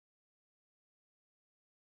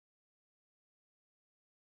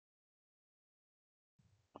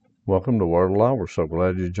Welcome to Word Alive. We're so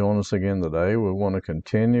glad you joined us again today. We want to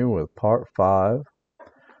continue with part 5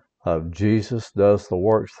 of Jesus Does the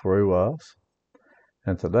Works Through Us.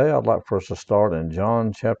 And today I'd like for us to start in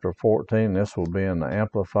John chapter 14. This will be in the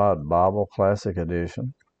Amplified Bible Classic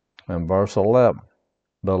Edition. And verse 11.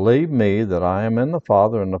 Believe me that I am in the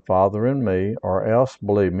Father and the Father in me, or else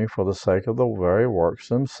believe me for the sake of the very works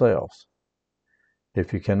themselves.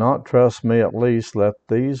 If you cannot trust me, at least let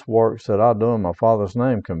these works that I do in my Father's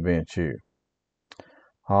name convince you.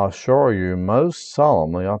 I assure you most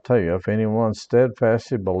solemnly, I'll tell you, if anyone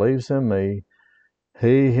steadfastly believes in me,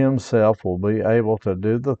 he himself will be able to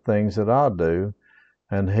do the things that I do,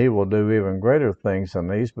 and he will do even greater things than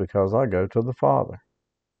these because I go to the Father.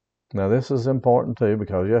 Now this is important too,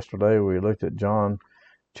 because yesterday we looked at John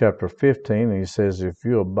chapter 15, and he says,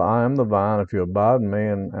 I am the vine, if you abide in me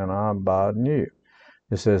and I abide in you.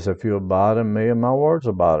 It says, if you abide in me and my words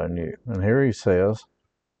abide in you. And here he says,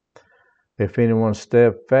 if anyone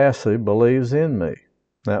steadfastly believes in me.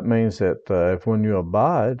 That means that if when you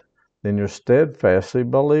abide, then you're steadfastly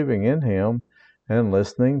believing in him and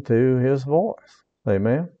listening to his voice.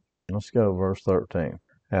 Amen? Let's go to verse 13.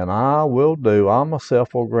 And I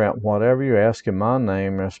myself will grant whatever you ask in my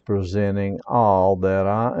name, as presenting all that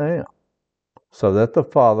I am, so that the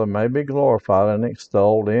Father may be glorified and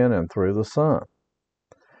extolled in and through the Son.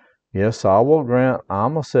 Yes, I will grant, I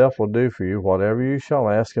myself will do for you whatever you shall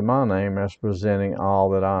ask in my name, as presenting all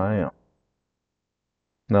that I am.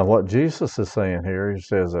 Now, what Jesus is saying here, he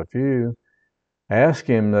says, if you ask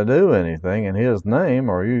him to do anything in his name,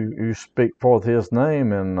 or you speak forth his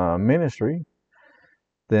name in ministry,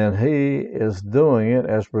 then he is doing it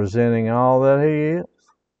as presenting all that he is.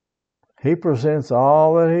 He presents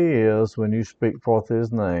all that he is when you speak forth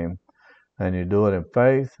his name, and you do it in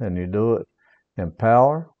faith, and you do it in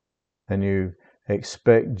power, and you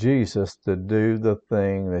expect Jesus to do the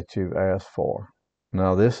thing that you've asked for.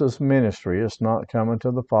 Now, this is ministry. It's not coming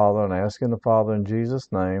to the Father and asking the Father in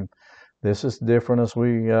Jesus' name. This is different, as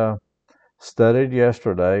we studied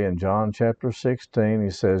yesterday in John chapter 16. He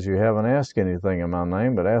says, you haven't asked anything in my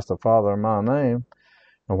name, but ask the Father in my name.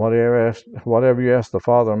 And whatever you ask the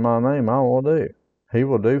Father in my name, I will do. He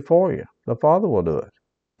will do for you. The Father will do it.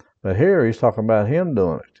 But here he's talking about him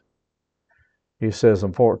doing it. He says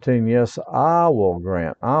in 14, yes, I will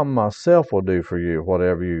grant. I myself will do for you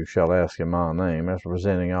whatever you shall ask in my name, as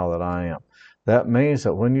presenting all that I am. That means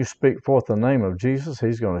that when you speak forth the name of Jesus,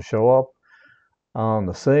 he's going to show up on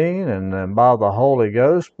the scene, and then by the Holy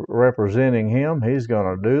Ghost representing him, he's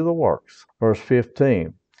going to do the works. Verse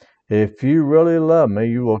 15, if you really love me,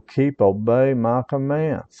 you will obey my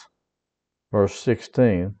commands. Verse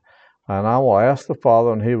 16, and I will ask the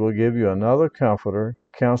Father, and he will give you another comforter,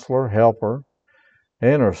 counselor, helper,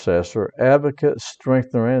 intercessor, advocate,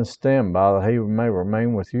 strengthener, and standby, that he may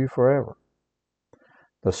remain with you forever.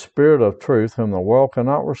 The Spirit of truth, whom the world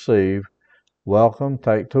cannot receive, welcome,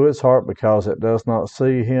 take to its heart, because it does not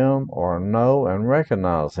see him or know and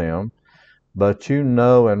recognize him, but you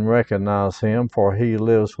know and recognize him, for he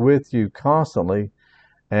lives with you constantly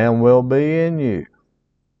and will be in you.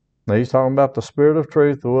 Now he's talking about the Spirit of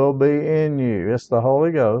truth that will be in you. It's the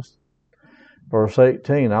Holy Ghost. Verse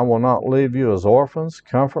 18, I will not leave you as orphans,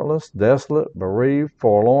 comfortless, desolate, bereaved,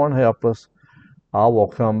 forlorn, helpless. I will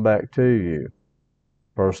come back to you.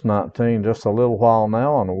 Verse 19, just a little while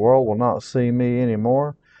now, and the world will not see me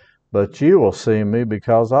anymore, but you will see me,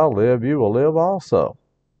 because I live, you will live also.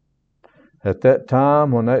 At that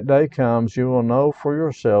time, when that day comes, you will know for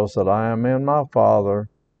yourselves that I am in my Father,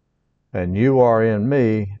 and you are in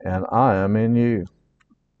me, and I am in you.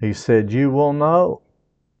 He said, you will know.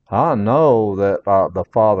 I know that the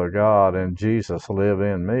Father God and Jesus live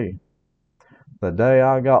in me. The day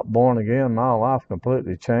I got born again, my life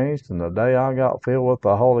completely changed, and the day I got filled with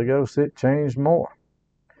the Holy Ghost, it changed more.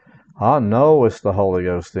 I know it's the Holy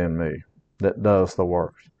Ghost in me that does the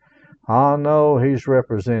works. I know he's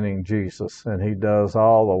representing Jesus, and he does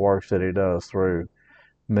all the works that he does through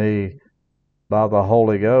me by the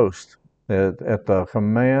Holy Ghost. At the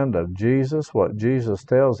command of Jesus, what Jesus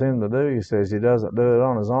tells him to do, he says he doesn't do it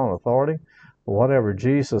on his own authority. But whatever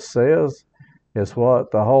Jesus says is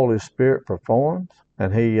what the Holy Spirit performs,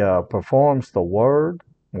 and he performs the Word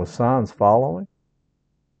with signs following.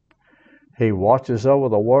 He watches over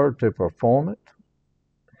the Word to perform it.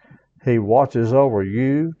 He watches over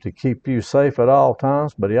you to keep you safe at all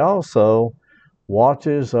times, but he also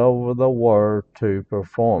watches over the Word to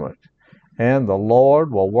perform it. And the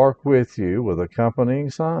Lord will work with you with accompanying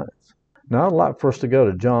signs. Now I'd like for us to go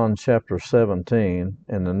to John chapter 17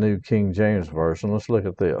 in the New King James Version. Let's look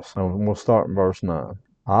at this. And we'll start in verse 9.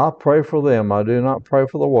 I pray for them. I do not pray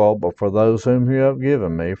for the world, but for those whom you have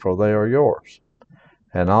given me, for they are yours.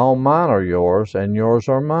 And all mine are yours, and yours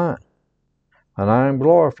are mine. And I am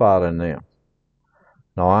glorified in them.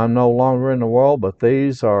 Now I am no longer in the world, but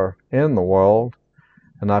these are in the world.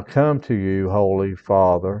 And I come to you, Holy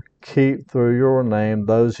Father. Keep through your name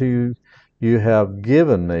those who you have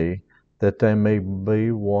given me, that they may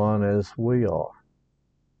be one as we are.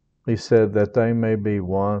 He said that they may be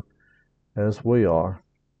one as we are.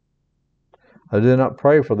 I do not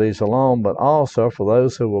pray for these alone, but also for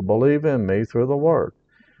those who will believe in me through the word,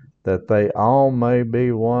 that they all may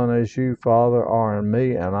be one as you, Father, are in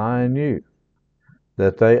me and I in you,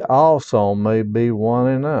 that they also may be one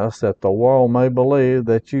in us, that the world may believe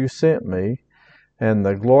that you sent me, and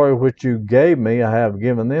the glory which you gave me I have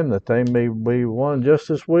given them, that they may be one just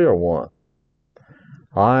as we are one.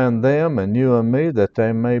 I and them, and you and me, that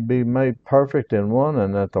they may be made perfect in one,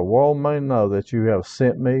 and that the world may know that you have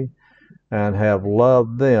sent me and have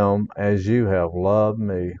loved them as you have loved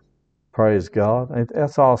me. Praise God.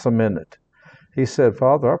 That's awesome, isn't it? He said,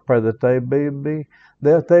 Father, I pray that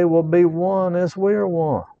they will be one as we are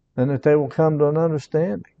one, and that they will come to an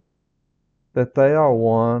understanding that they are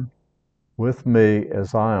one with me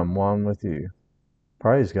as I am one with you.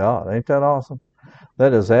 Praise God. Ain't that awesome?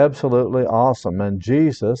 That is absolutely awesome. And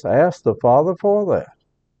Jesus asked the Father for that.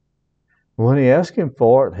 When he asked him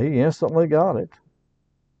for it, he instantly got it.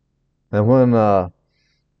 And when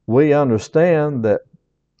we understand that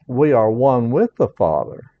we are one with the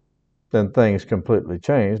Father, then things completely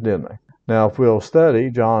change, didn't they? Now, if we'll study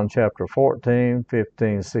John chapter 14,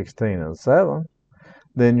 15, 16, and 7,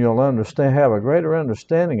 then you'll have a greater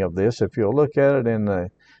understanding of this if you'll look at it in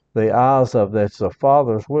the eyes of that's the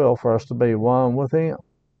Father's will for us to be one with him.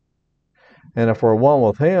 And if we're one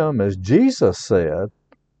with him, as Jesus said,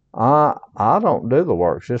 I don't do the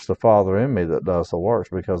works, it's the Father in me that does the works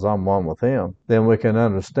because I'm one with him, then we can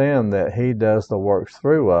understand that he does the works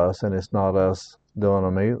through us and it's not us doing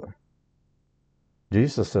them either.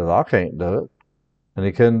 Jesus says, I can't do it. And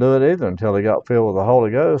he couldn't do it either until he got filled with the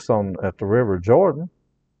Holy Ghost at the River Jordan.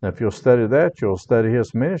 And if you'll study that, you'll study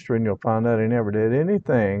his ministry and you'll find out he never did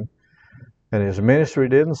anything. And his ministry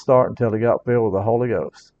didn't start until he got filled with the Holy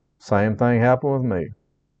Ghost. Same thing happened with me.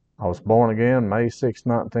 I was born again May 6,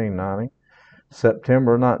 1990.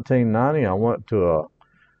 September 1990, I went to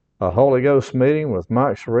a Holy Ghost meeting with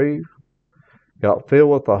Mike Shreve. Got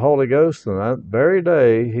filled with the Holy Ghost, and that very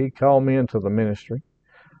day he called me into the ministry,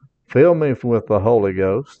 filled me with the Holy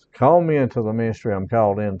Ghost, called me into the ministry I'm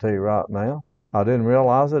called into right now. I didn't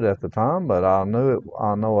realize it at the time, but I know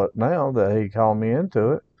it now that he called me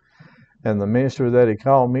into it. And the ministry that he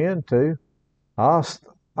called me into, it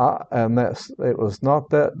was not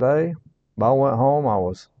that day. I went home.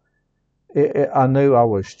 I knew I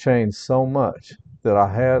was changed so much that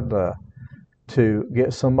I had to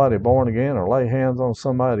get somebody born again or lay hands on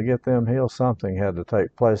somebody to get them healed. Something had to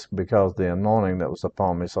take place because the anointing that was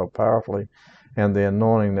upon me so powerfully and the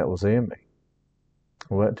anointing that was in me.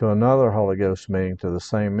 I went to another Holy Ghost meeting to the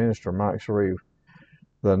same minister, Mike Shreve,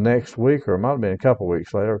 the next week, or it might have been a couple of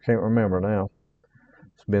weeks later. I can't remember now.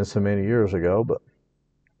 It's been so many years ago, but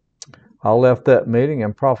I left that meeting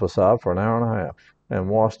and prophesied for an hour and a half and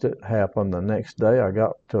watched it happen. The next day I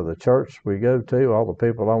got to the church we go to, all the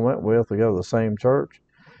people I went with, we go to the same church,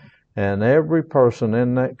 and every person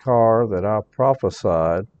in that car that I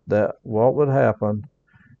prophesied that what would happen,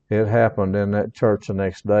 it happened in that church the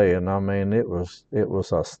next day. And I mean, it was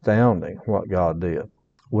astounding what God did.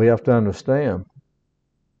 We have to understand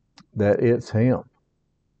that it's him.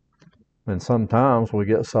 And sometimes we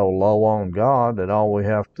get so low on God that all we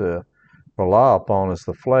have to rely upon is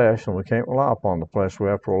the flesh, and we can't rely upon the flesh. We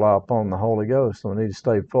have to rely upon the Holy Ghost, and we need to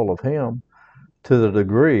stay full of him to the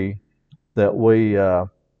degree that we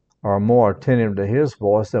are more attentive to his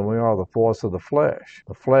voice than we are the voice of the flesh.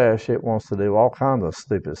 The flesh, it wants to do all kinds of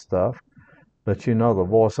stupid stuff, but the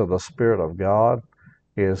voice of the Spirit of God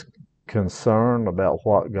is concerned about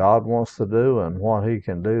what God wants to do and what he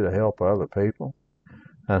can do to help other people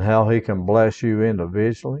and how he can bless you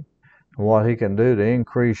individually and what he can do to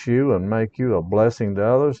increase you and make you a blessing to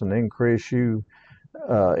others and increase you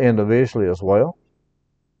individually as well.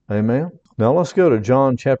 Amen. Now let's go to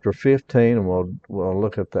John chapter 15 and we'll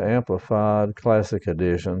look at the Amplified Classic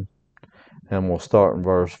Edition and we'll start in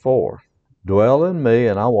verse 4. Dwell in me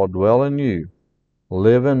and I will dwell in you.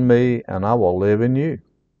 Live in me and I will live in you.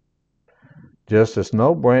 Just as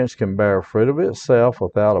no branch can bear fruit of itself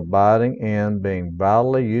without abiding in, being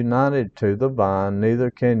vitally united to the vine, neither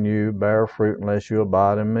can you bear fruit unless you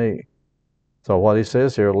abide in me. So what he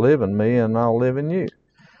says here, live in me and I'll live in you.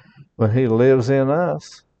 When he lives in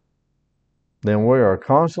us, then we are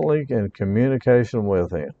constantly in communication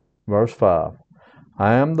with him. Verse 5,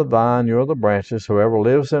 I am the vine, you are the branches. Whoever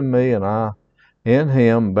lives in me and I in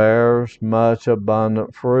him bears much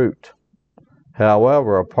abundant fruit.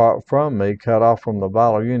 However, apart from me, cut off from the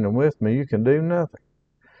vital union with me, you can do nothing.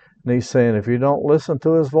 And he's saying if you don't listen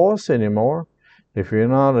to his voice anymore, if you're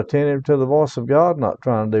not attentive to the voice of God, not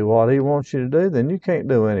trying to do what he wants you to do, then you can't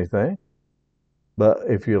do anything. But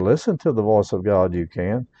if you listen to the voice of God, you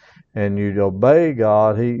can. And you obey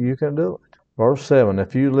God, you can do it. Verse 7,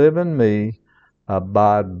 if you live in me,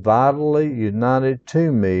 abide vitally united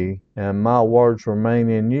to me, and my words remain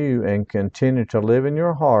in you, and continue to live in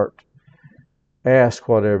your heart, ask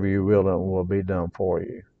whatever you will, and it will be done for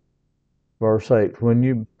you. Verse 8, when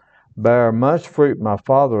you bear much fruit, my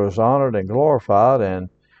Father is honored and glorified, and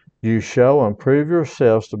you show and prove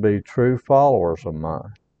yourselves to be true followers of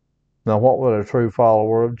mine. Now, what would a true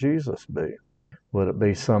follower of Jesus be? Would it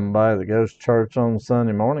be somebody that goes to church on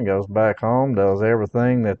Sunday morning, goes back home, does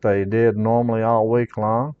everything that they did normally all week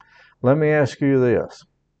long? Let me ask you this.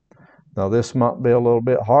 Now, this might be a little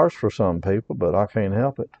bit harsh for some people, but I can't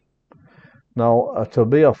help it. No, to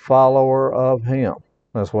be a follower of him.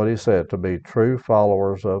 That's what he said, to be true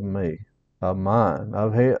followers of me, of mine,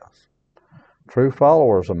 of his. True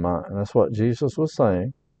followers of mine. That's what Jesus was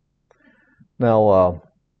saying. Now,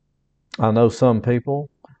 I know some people,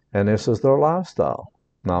 and this is their lifestyle.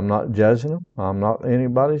 Now, I'm not judging them. I'm not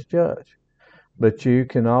anybody's judge. But you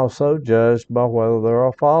can also judge by whether they're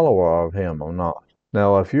a follower of him or not.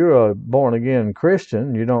 Now, if you're a born-again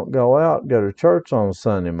Christian, you don't go out, go to church on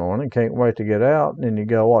Sunday morning, can't wait to get out, and then you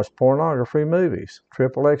go watch pornography movies,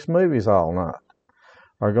 XXX movies all night.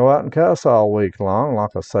 Or go out and cuss all week long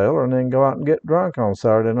like a sailor, and then go out and get drunk on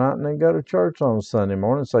Saturday night, and then go to church on Sunday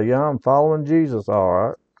morning and say, yeah, I'm following Jesus, all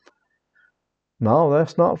right. No,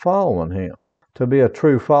 that's not following him. To be a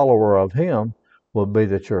true follower of him would be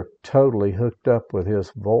that you're totally hooked up with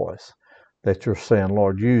his voice, that you're saying,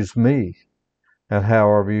 Lord, use me, and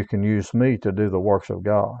however you can use me to do the works of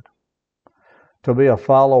God. To be a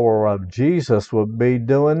follower of Jesus would be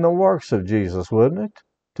doing the works of Jesus, wouldn't it?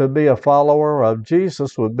 To be a follower of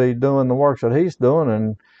Jesus would be doing the works that he's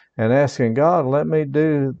doing and asking God, let me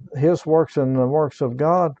do his works and the works of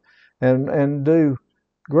God and do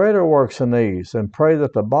greater works than these, and pray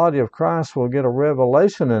that the body of Christ will get a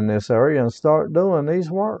revelation in this area and start doing these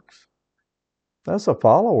works. That's a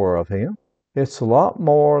follower of him. It's a lot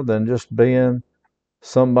more than just being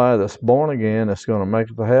somebody that's born again that's going to make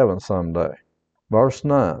it to heaven someday. Verse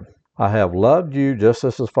 9, I have loved you just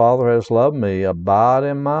as the Father has loved me. Abide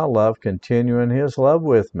in my love, continue in his love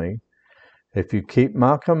with me. If you keep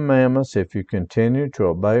my commandments, if you continue to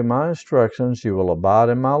obey my instructions, you will abide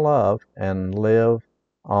in my love and live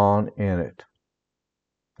on in it.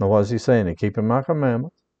 Now, what is he saying? He's keeping my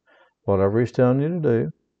commandments, whatever he's telling you to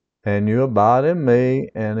do, and you abide in me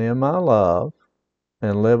and in my love,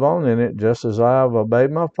 and live on in it, just as I have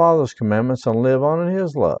obeyed my Father's commandments and live on in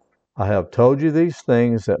his love. I have told you these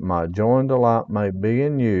things that my joy and delight may be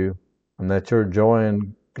in you, and that your joy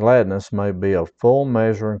and gladness may be of full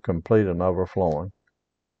measure and complete and overflowing.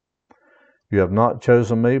 You have not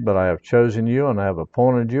chosen me, but I have chosen you, and I have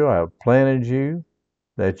appointed you, I have planted you,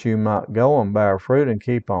 that you might go and bear fruit and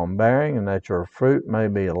keep on bearing, and that your fruit may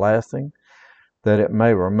be lasting, that it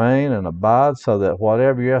may remain and abide, so that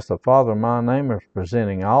whatever you ask the Father in my name,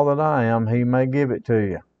 representing all that I am, he may give it to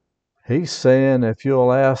you. He's saying if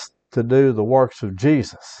you'll ask to do the works of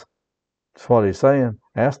Jesus, that's what he's saying.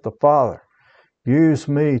 Ask the Father, use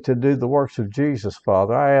me to do the works of Jesus,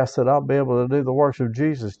 Father. I ask that I'll be able to do the works of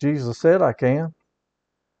Jesus. Jesus said I can.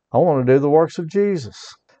 I want to do the works of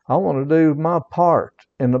Jesus. I want to do my part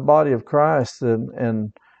in the body of Christ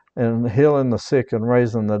and healing the sick and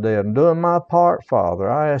raising the dead. And doing my part, Father,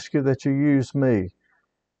 I ask you that you use me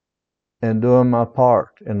in doing my part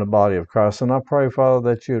in the body of Christ. And I pray,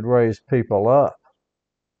 Father, that you'd raise people up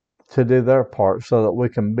to do their part so that we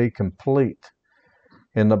can be complete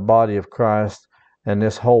in the body of Christ and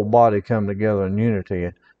this whole body come together in unity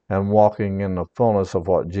and walking in the fullness of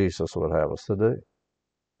what Jesus would have us to do.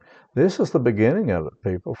 This is the beginning of it,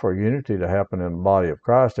 people, for unity to happen in the body of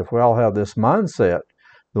Christ. If we all have this mindset,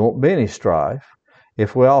 there won't be any strife.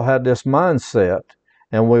 If we all had this mindset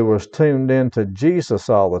and we was tuned into Jesus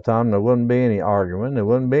all the time, there wouldn't be any arguing, there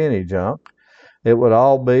wouldn't be any junk. It would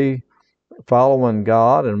all be following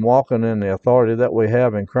God and walking in the authority that we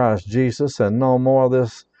have in Christ Jesus, and no more of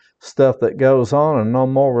this stuff that goes on, and no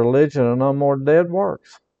more religion, and no more dead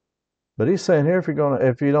works. But he's saying here,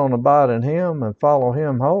 if you don't abide in him and follow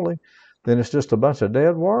him wholly, then it's just a bunch of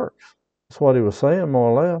dead works. That's what he was saying,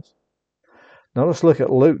 more or less. Now let's look at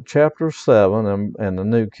Luke chapter 7 and the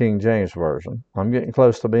New King James Version. I'm getting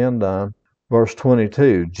close to being done. Verse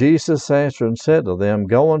 22, Jesus answered and said to them,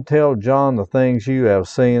 Go and tell John the things you have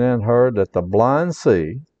seen and heard, that the blind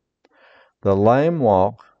see, the lame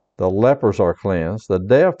walk, the lepers are cleansed, the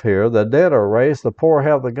deaf hear, the dead are raised, the poor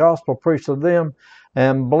have the gospel preached to them,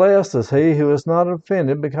 and blessed is he who is not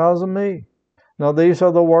offended because of me. Now these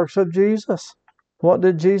are the works of Jesus. What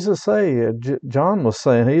did Jesus say? John was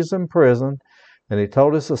saying he's in prison, and he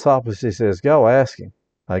told his disciples, he says, go ask him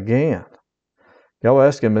again. Go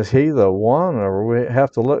ask him, is he the one, or we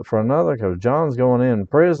have to look for another? Because John's going in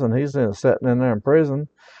prison. He's sitting in there in prison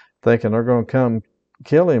thinking they're going to come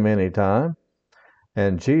kill him anytime.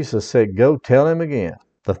 And Jesus said, go tell him again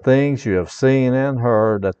the things you have seen and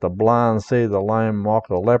heard, that the blind see, the lame walk,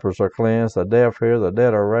 the lepers are cleansed, the deaf hear, the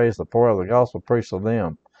dead are raised, the poor have the gospel preached to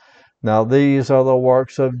them. Now these are the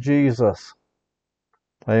works of Jesus.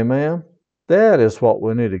 Amen. That is what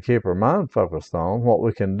we need to keep our mind focused on, what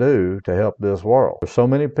we can do to help this world. There's so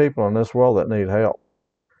many people in this world that need help.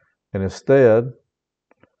 And instead,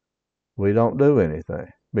 we don't do anything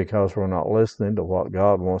because we're not listening to what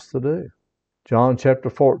God wants to do. John chapter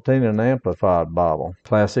 14 in the Amplified Bible,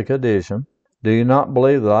 Classic Edition. Do you not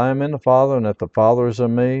believe that I am in the Father and that the Father is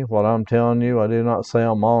in me? What I'm telling you, I do not say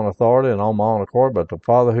on my own authority and on my own accord, but the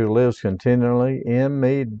Father who lives continually in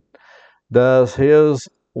me does his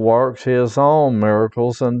works, his own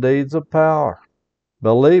miracles and deeds of power.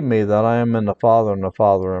 Believe me that I am in the Father and the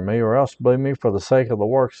Father in me, or else believe me for the sake of the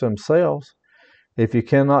works themselves. If you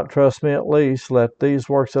cannot trust me, at least let these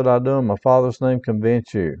works that I do in my Father's name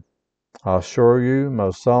convince you. I assure you,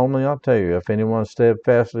 most solemnly I tell you, if anyone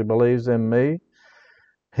steadfastly believes in me,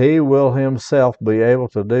 he will himself be able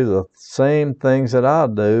to do the same things that I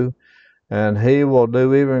do, and he will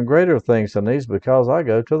do even greater things than these, because I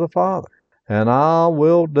go to the Father. And I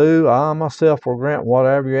myself will grant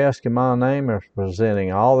whatever you ask in my name,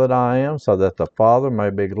 representing all that I am, so that the Father may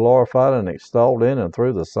be glorified and extolled in and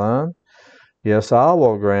through the Son. Yes, I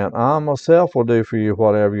will grant, I myself will do for you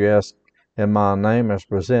whatever you ask in my name, as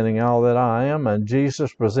presenting all that I am. And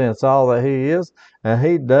Jesus presents all that he is, and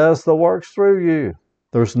he does the works through you.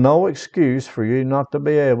 There's no excuse for you not to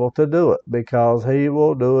be able to do it, because he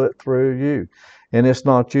will do it through you. And it's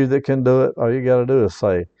not you that can do it. All you got to do is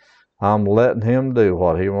say, I'm letting him do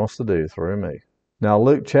what he wants to do through me. Now,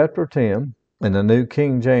 Luke chapter 10, in the New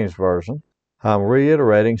King James Version, I'm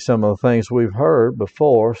reiterating some of the things we've heard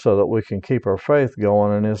before so that we can keep our faith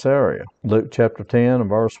going in this area. Luke chapter 10 and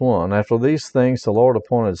verse 1. After these things, the Lord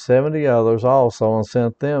appointed 70 others also, and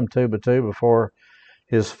sent them two by two before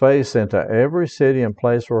his face into every city and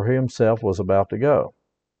place where he himself was about to go.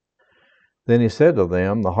 Then he said to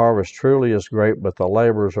them, the harvest truly is great, but the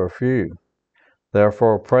laborers are few.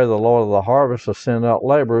 Therefore, pray the Lord of the harvest to send out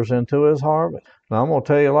laborers into his harvest. Now, I'm going to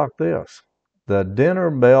tell you like this. The dinner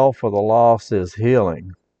bell for the lost is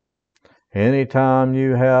healing. Anytime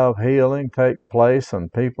you have healing take place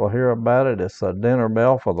and people hear about it, it's a dinner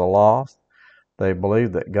bell for the lost. They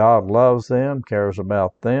believe that God loves them, cares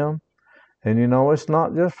about them. And you know, it's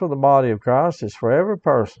not just for the body of Christ, it's for every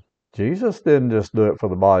person. Jesus didn't just do it for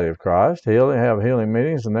the body of Christ. He only have healing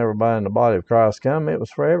meetings and everybody in the body of Christ come. It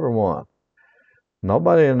was for everyone.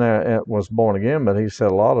 Nobody in there was born again, but he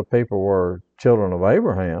said a lot of people were children of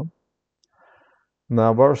Abraham.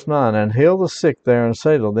 Now, verse 9, and heal the sick there and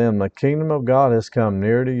say to them, the kingdom of God has come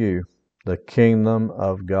near to you. The kingdom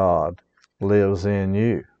of God lives in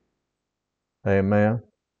you. Amen.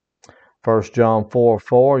 1 John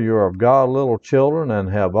 4:4, you are of God, little children,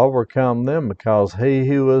 and have overcome them, because he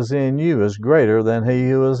who is in you is greater than he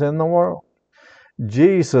who is in the world.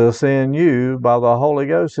 Jesus in you by the Holy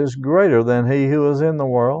Ghost is greater than he who is in the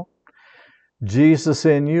world. Jesus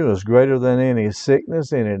in you is greater than any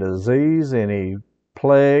sickness, any disease, any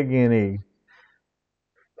plague, any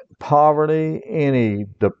poverty, any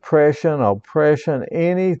depression, oppression,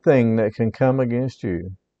 anything that can come against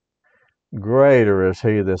you. Greater is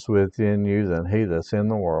he that's within you than he that's in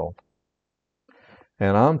the world.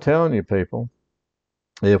 And I'm telling you, people,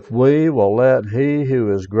 if we will let he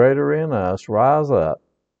who is greater in us rise up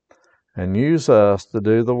and use us to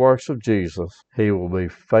do the works of Jesus, he will be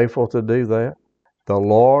faithful to do that. The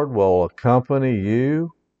Lord will accompany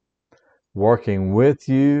you, working with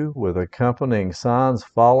you with accompanying signs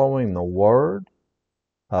following the Word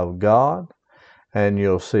of God, and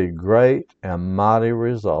you'll see great and mighty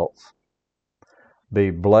results.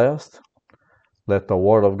 Be blessed. Let the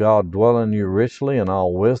Word of God dwell in you richly in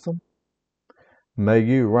all wisdom. May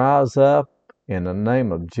you rise up in the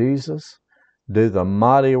name of Jesus, do the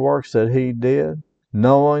mighty works that he did,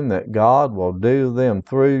 knowing that God will do them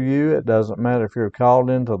through you. It doesn't matter if you're called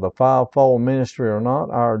into the fivefold ministry or not.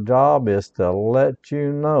 Our job is to let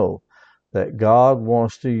you know that God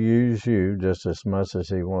wants to use you just as much as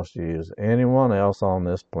He wants to use anyone else on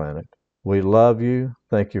this planet. We love you.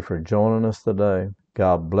 Thank you for joining us today.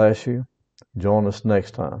 God bless you. Join us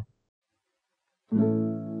next time.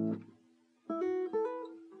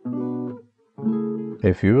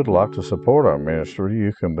 If you would like to support our ministry,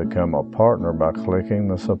 you can become a partner by clicking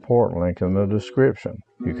the support link in the description.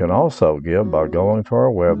 You can also give by going to our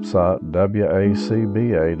website,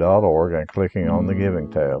 wacba.org, and clicking on the Giving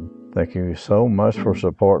tab. Thank you so much for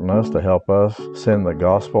supporting us to help us send the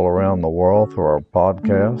gospel around the world through our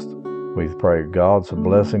podcast. We pray God's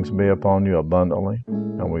blessings be upon you abundantly,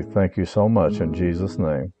 and we thank you so much in Jesus'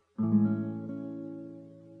 name.